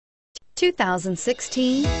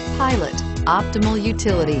2016 Pilot. Optimal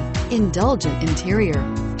utility, indulgent interior,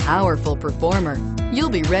 powerful performer.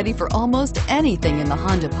 You'll be ready for almost anything in the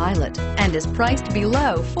Honda Pilot and is priced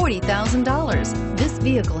below $40,000. This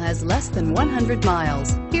vehicle has less than 100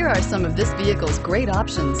 miles. Here are some of this vehicle's great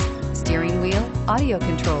options: steering wheel audio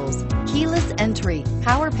controls, keyless entry,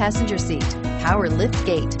 power passenger seat, power lift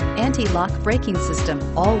gate, anti-lock braking system,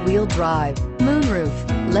 all-wheel drive, moonroof,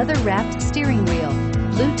 leather-wrapped steering wheel,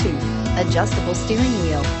 Bluetooth, adjustable steering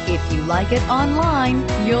wheel. If you like it online,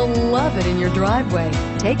 you'll love it in your driveway.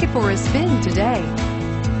 Take it for a spin today.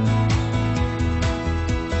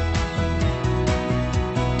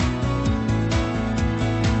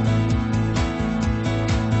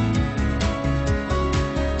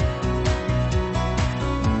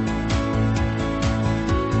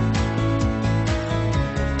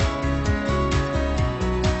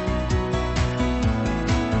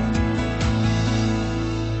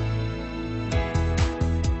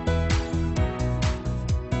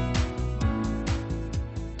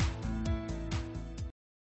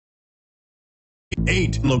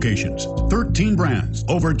 Eight locations, 13 brands,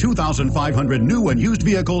 over 2,500 new and used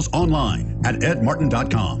vehicles online at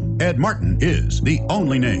edmartin.com. Ed Martin is the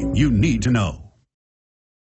only name you need to know.